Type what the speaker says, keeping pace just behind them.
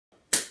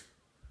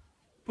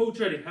Paul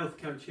Treading, health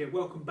coach here.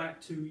 Welcome back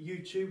to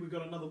YouTube. We've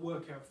got another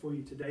workout for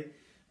you today.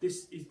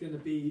 This is going to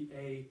be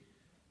a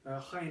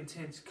high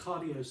intense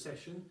cardio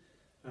session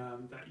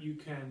that you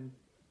can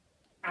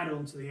add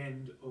on to the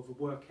end of a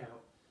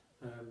workout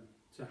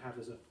to have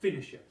as a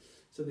finisher.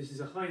 So this is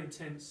a high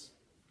intense,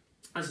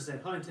 as I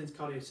said, high intense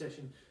cardio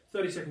session,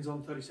 30 seconds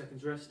on, 30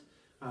 seconds rest.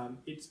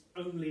 It's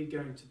only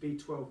going to be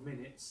 12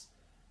 minutes.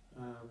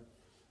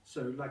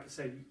 So like I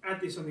say, you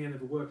add this on the end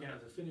of a workout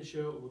as a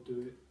finisher or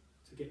do it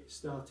to get you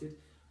started.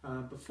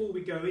 Before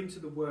we go into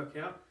the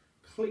workout,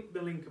 click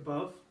the link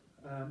above.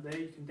 There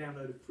you can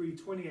download a free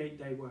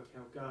 28-day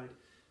workout guide.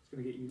 It's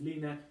going to get you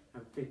leaner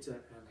and fitter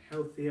and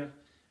healthier.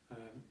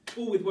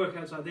 All with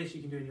workouts like this you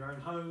can do in your own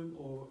home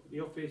or the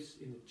office,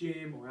 in the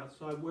gym or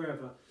outside,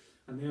 wherever,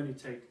 and they only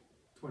take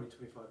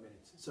 20-25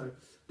 minutes. So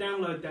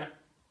download that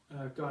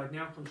guide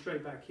now, come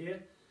straight back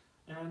here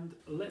and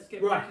let's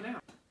get working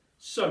out.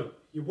 So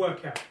your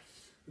workout.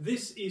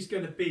 This is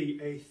going to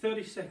be a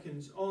 30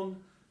 seconds on,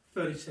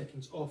 30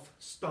 seconds off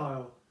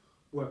style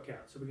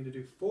workout. So we're going to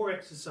do 4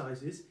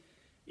 exercises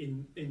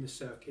in the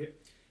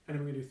circuit, and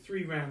then we're going to do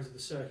 3 rounds of the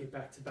circuit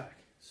back to back.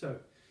 So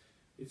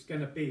it's going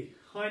to be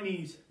high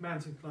knees,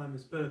 mountain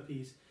climbers,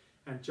 burpees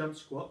and jump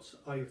squats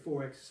are your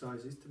 4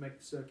 exercises to make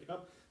the circuit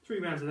up. 3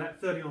 rounds of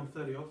that, 30 on,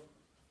 30 off.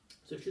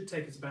 So it should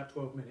take us about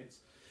 12 minutes.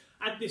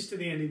 Add this to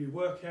the end of your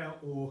workout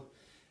or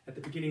at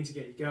the beginning to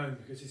get you going,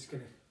 because it's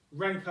going to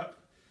ramp up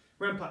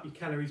your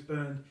calories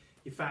burned,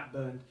 your fat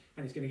burned,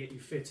 and it's going to get you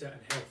fitter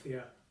and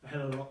healthier a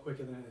hell of a lot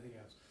quicker than anything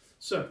else.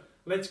 So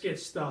let's get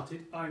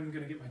started. I'm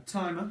going to get my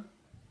timer.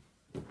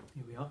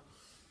 Here we are.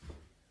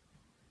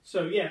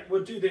 So yeah,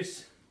 we'll do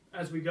this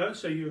as we go,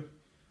 so you're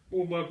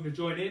all welcome to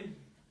join in.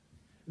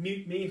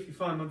 Mute me if you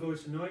find my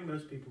voice annoying,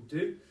 most people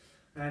do.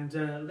 And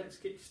let's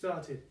get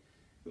started.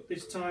 Got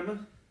this timer,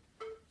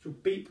 which will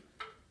beep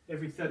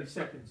every 30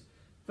 seconds.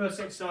 First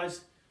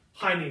exercise,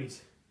 high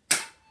knees.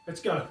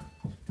 Let's go.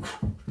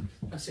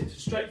 That's it, so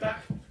straight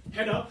back,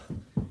 head up,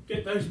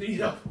 get those knees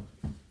up.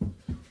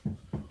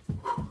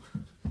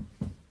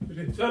 We're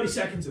doing 30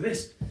 seconds of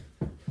this.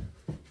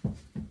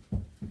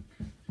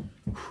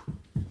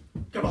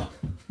 Come on.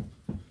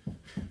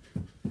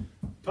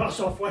 Pass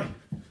halfway.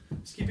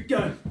 Let's keep it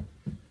going.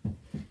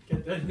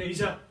 Get those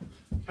knees up.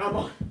 Come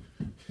on.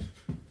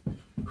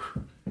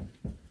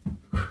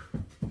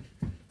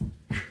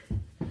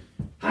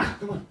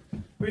 Come on.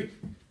 3,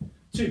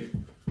 2,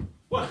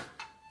 1.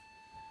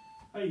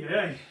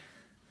 Hey.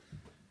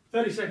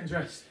 30 seconds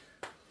rest.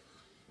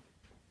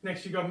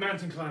 Next you've got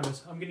mountain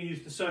climbers. I'm going to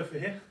use the sofa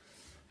here.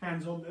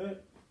 Hands on there.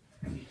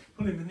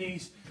 Pulling the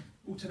knees,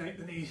 alternate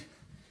the knees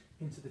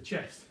into the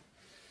chest.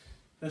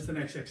 That's the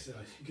next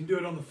exercise. You can do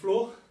it on the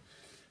floor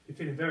if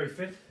you're feeling very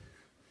fit.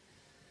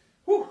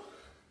 Woo.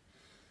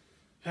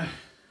 Here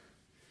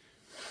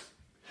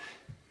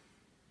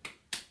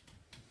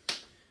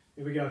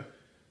we go.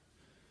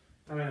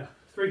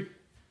 3,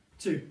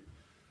 2,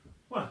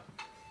 1.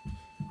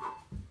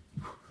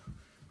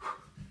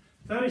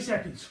 30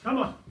 seconds. Come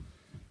on.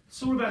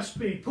 It's all about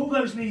speed. Pull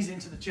those knees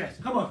into the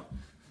chest. Come on.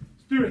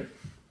 Let's do it.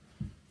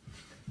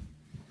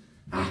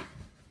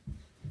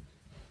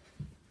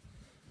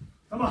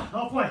 Come on.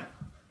 Halfway.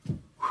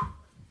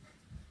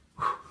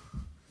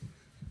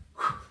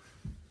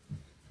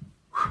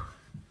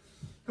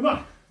 Come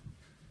on.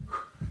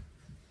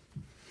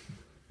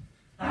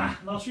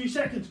 Last few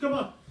seconds. Come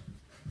on.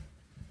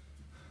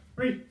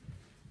 3,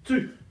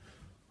 2,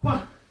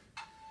 1.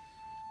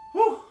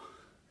 Woo.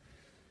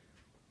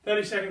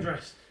 30 seconds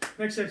rest.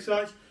 Next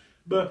exercise,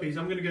 burpees.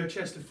 I'm going to go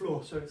chest to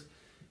floor. So it's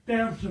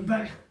down and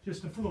back,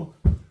 just the floor,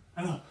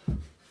 and up.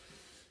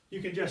 You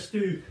can just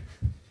do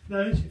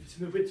those if it's a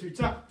little bit too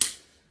tough,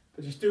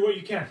 but just do what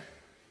you can.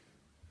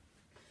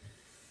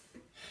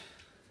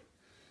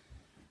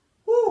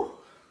 Woo.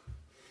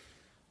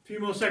 A few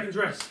more seconds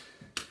rest.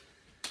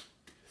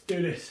 Let's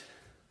do this.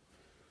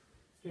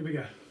 Here we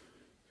go.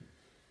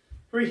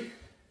 3,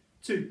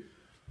 2,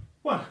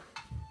 1.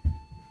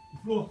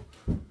 Floor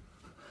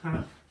and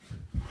up.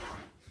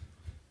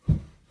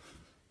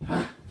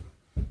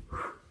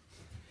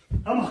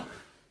 Come on.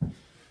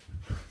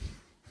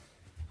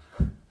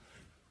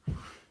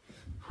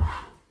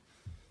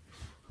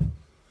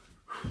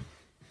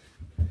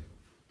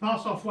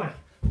 Pass halfway.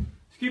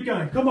 Just keep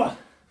going. Come on.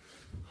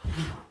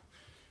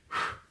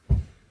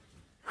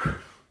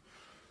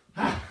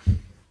 Ah.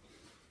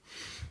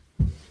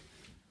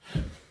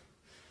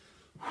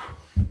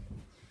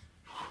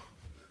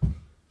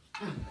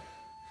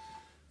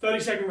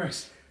 30-second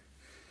rest.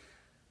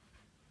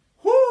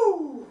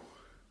 Woo!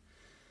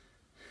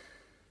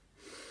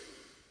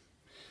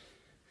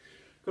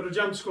 Got a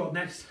jump squat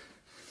next.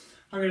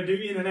 I'm going to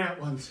do in and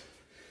out ones.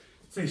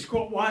 So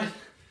squat wide,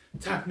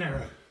 tap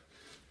narrow.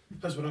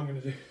 That's what I'm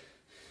going to do.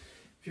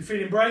 If you're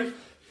feeling brave,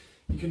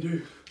 you can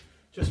do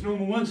just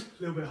normal ones,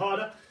 a little bit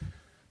harder.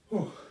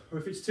 Or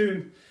if it's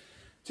too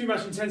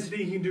much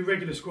intensity, you can do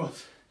regular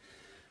squats.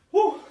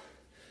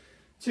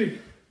 2,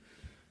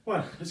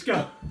 1, let's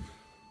go.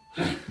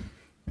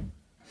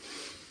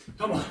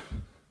 Come on.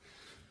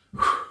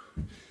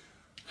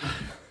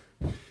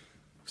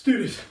 Let's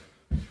do this.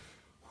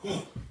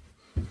 Whoa.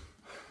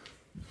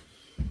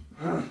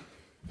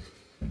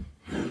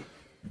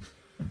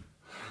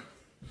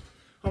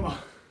 Come on.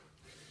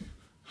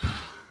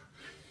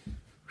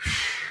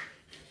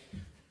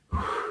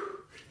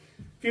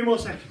 Few more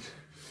seconds.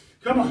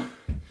 Come on.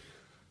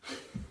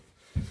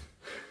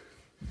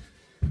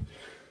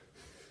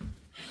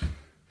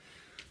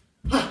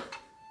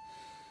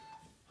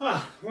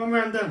 One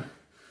round done.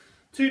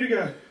 2 to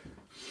go.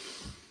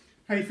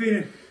 How you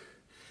feeling?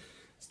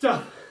 It's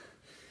tough.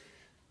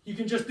 You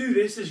can just do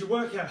this as your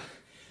workout.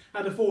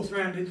 Add a 4th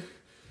round in.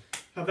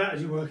 Have that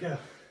as your workout.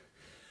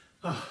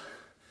 I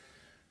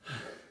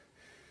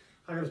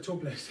got a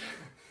talk list.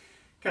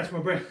 Catch my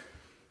breath.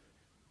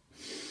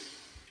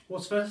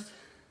 What's first?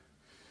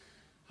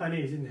 High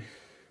knees, isn't it?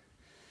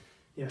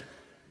 Yeah.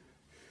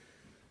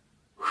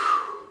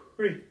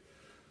 3,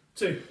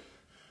 2,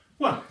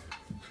 1.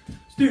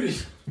 Let's do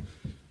this.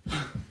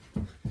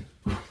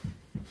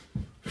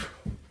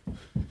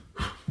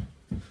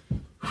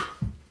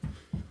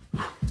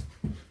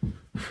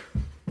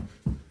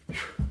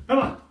 Come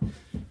on.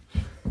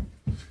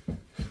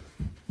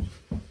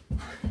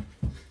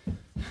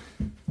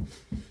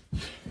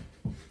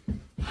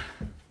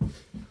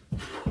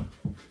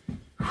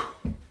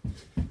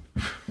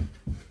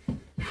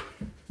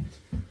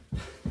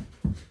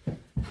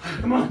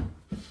 Come on.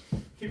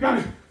 Keep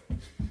going.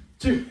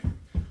 2,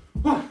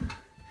 1.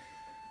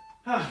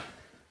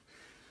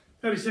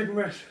 30-second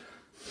rest.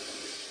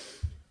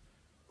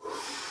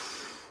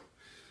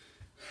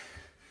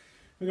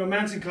 We've got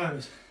mountain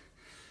climbers.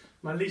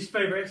 My least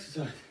favourite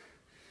exercise.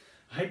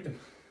 I hate them.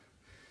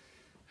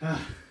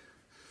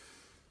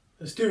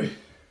 Let's do it.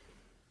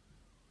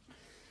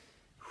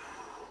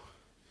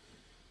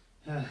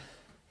 How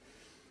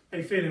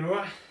you feeling,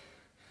 alright?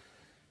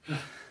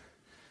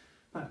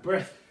 That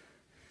breath.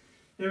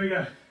 Here we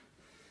go.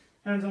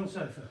 Hands on the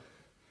sofa.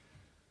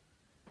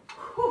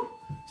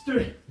 Let's do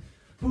it.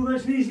 Pull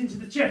those knees into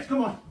the chest,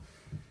 come on.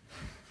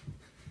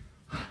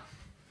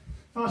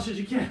 Fast as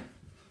you can.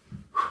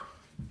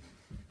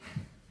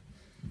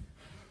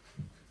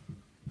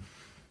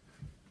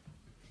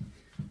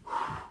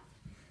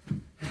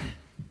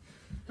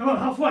 Come on,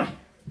 halfway.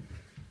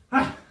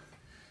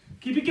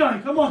 Keep it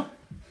going, come on.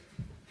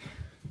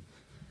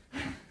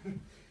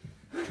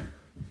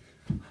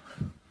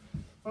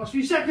 Last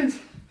few seconds.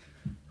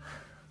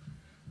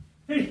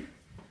 3,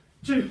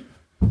 2,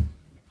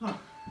 1.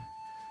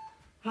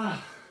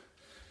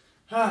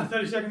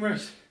 30-second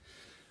rest.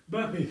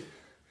 Burpees.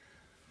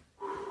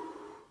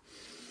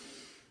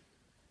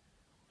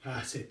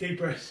 That's it, deep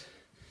breaths.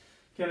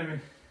 Get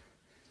them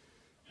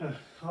in.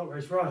 Heart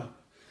rate's right up.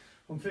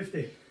 On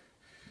 50.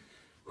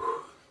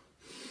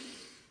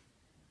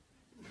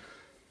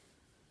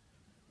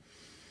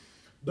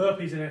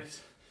 Burpees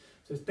next.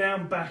 So it's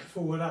down, back,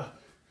 forward, up.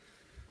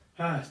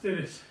 Let's do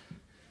this.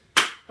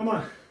 Come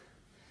on.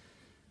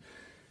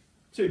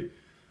 2,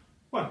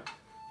 1.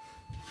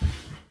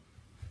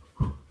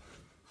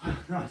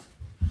 Nice.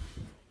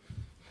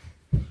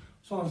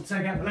 So I'll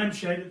take out the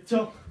lampshade at the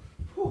top.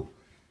 Whew.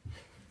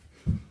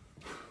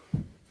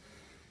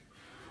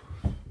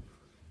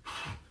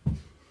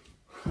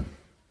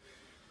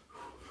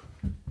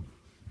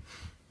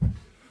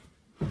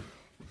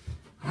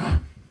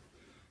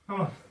 Come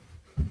on.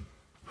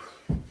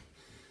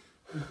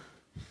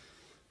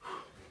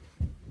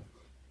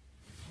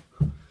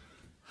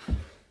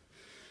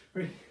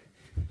 3,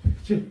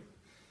 2.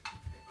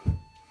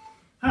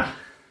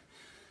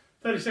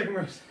 30-second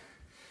rest.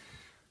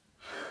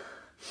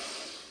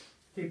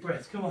 Deep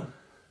breaths, come on.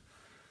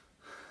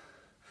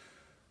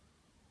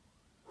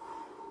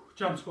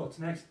 Jump squats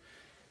next.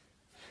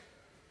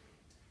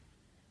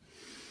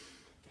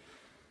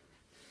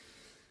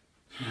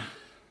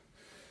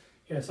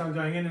 Yeah, so I'm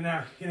going in and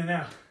out, in and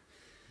out.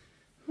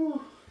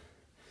 Whew.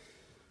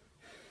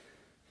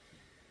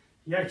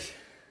 Yikes.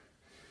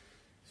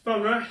 It's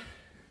fun, right?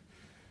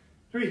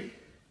 3,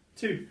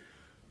 2,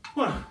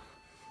 1.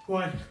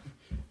 Wide,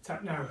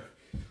 tap narrow.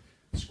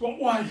 Squat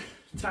wide,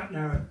 tap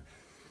narrow.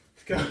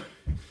 Let's go.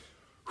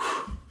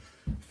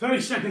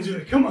 30 seconds of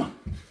it, come on.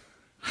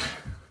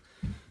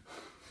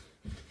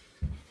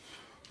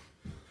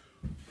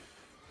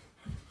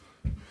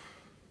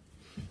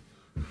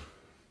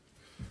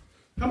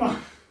 Come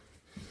on.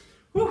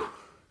 Woo.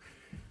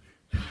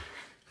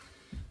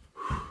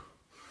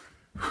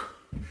 A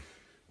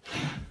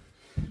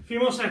few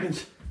more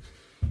seconds.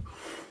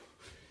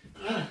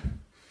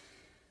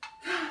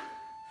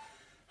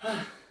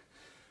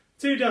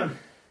 2 done.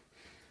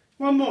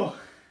 1 more.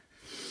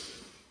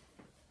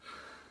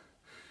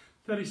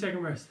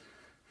 30-second rest.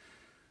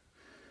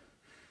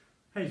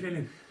 How you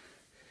feeling?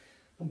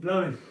 I'm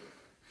blowing.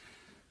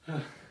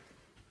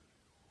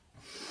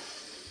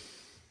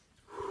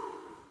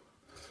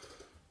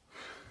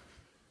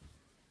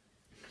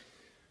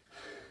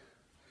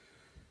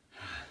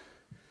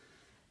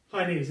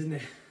 High knees, isn't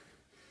it?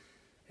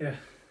 Yeah.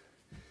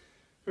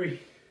 3,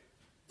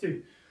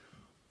 2,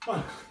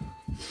 1.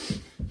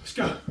 Let's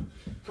go.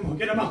 Come on,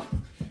 get them up.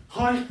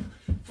 High,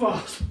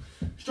 fast.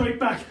 Straight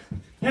back.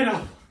 Head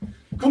up.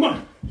 Come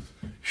on.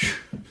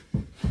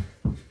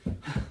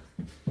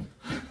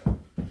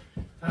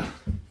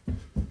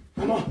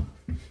 Come on.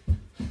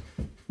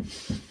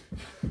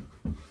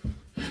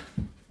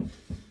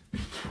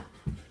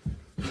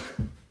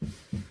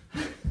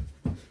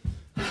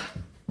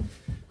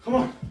 Come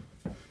on.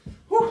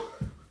 Woo.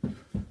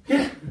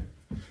 Yeah.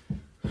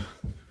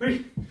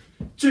 3,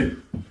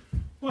 2,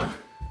 1.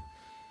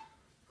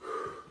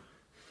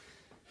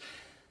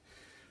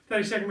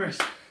 30-second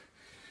rest.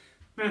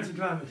 Mountain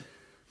climbers.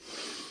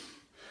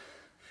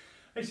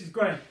 This is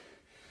great.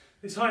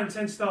 This high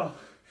intense style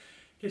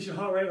gets your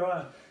heart rate right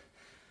up.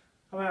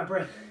 I'm out of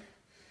breath.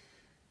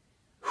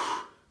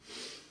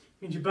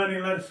 Means you're burning a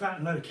load of fat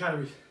and a load of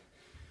calories,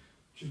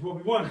 which is what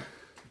we want.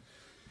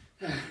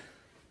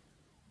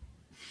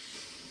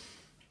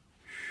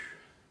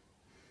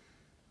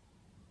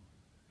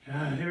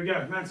 Here we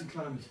go, mountain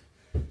climbers.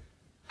 Let's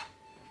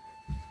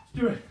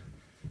do it.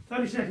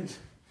 30 seconds.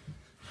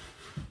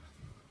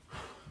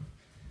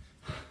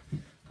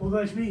 Pull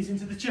those knees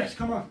into the chest,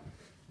 come on.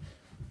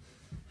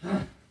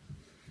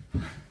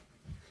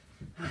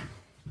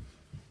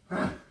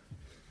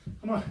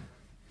 Come on.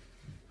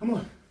 Come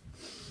on.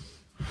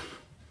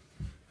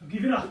 I'll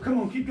give it up, come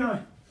on, keep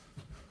going.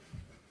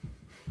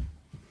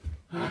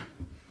 That's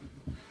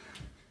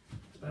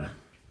better.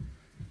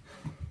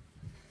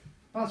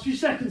 Last few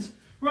seconds,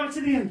 right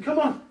to the end, come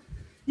on.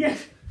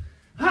 Yes.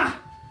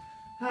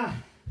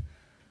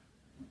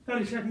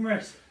 30-second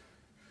rest.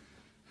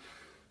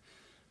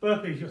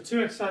 Burpees, you've got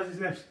 2 exercises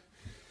left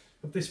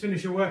of this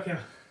finisher workout.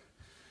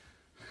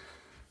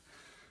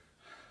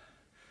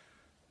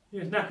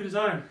 You're as knackered as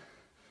I am.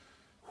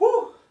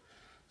 Whoo!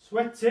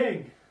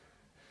 Sweating.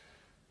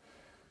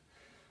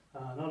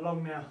 Not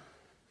long now.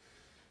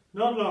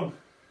 Not long.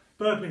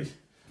 Burpees.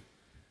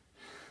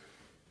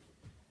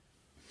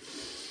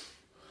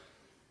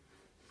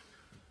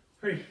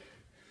 3,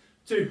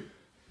 2,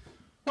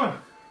 1.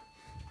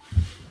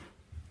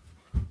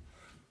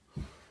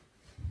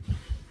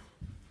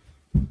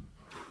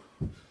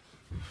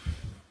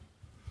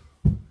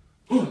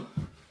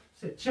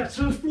 Sit chest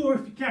to the floor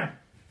if you can.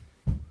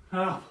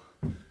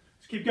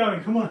 Let's keep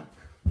going, come on.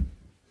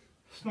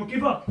 Let's not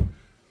give up.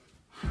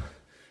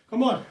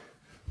 Come on.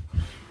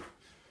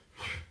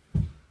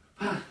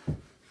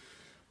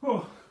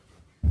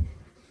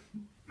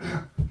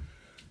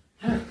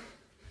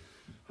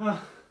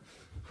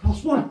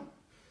 Last one.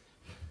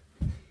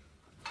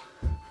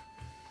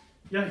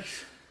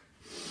 Yikes.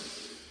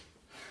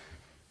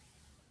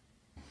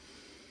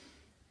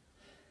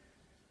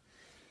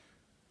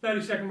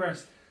 Second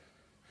rest.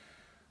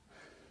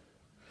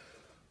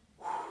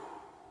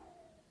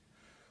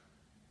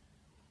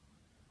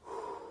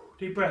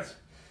 Deep breaths.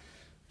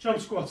 Jump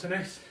squats are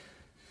next.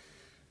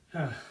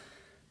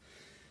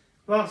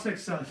 Last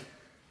exercise.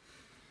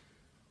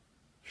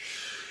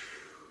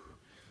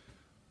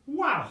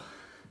 Wow.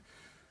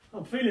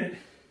 I'm feeling it.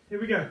 Here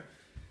we go.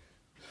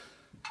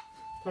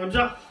 Time's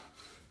up.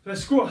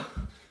 Let's squat.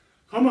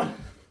 Come on.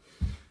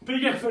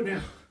 Big effort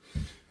now.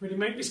 Really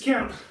make this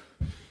count.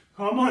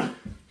 Come on.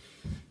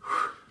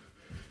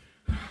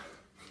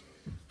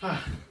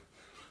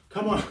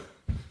 Come on.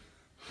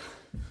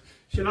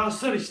 It's your last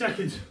 30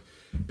 seconds.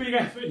 Big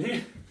effort in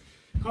here.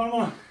 Come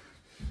on.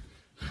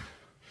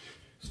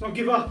 Let's not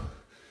give up.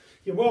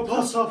 You're well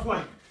past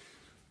halfway.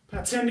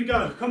 About 10 to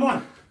go. Come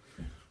on.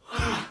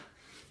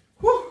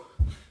 Woo.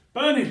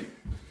 Burning.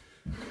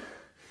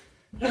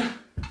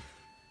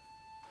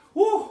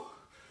 Woo.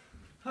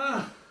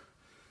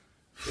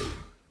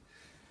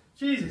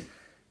 Jesus.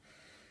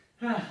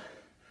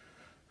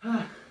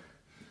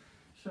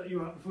 Shut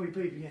you up before you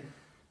peep again.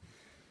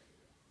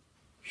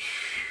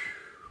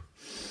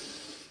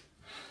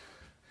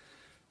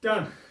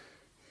 Done.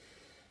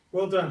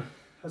 Well done.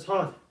 That's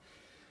hard.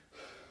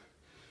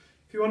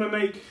 If you want to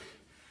make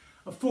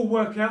a full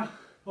workout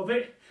of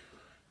it,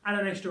 add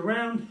an extra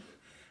round,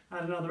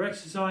 add another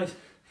exercise,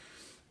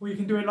 or you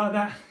can do it like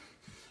that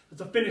as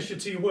a finisher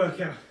to your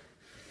workout.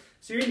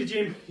 So you're in the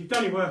gym, you've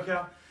done your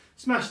workout,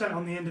 smash that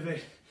on the end of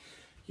it,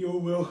 you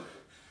will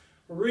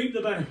reap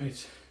the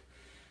benefits.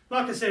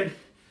 Like I said,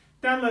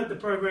 download the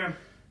program,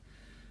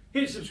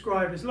 hit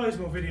subscribe, there's loads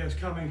more videos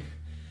coming.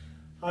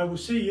 I will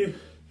see you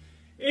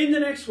in the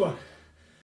next one.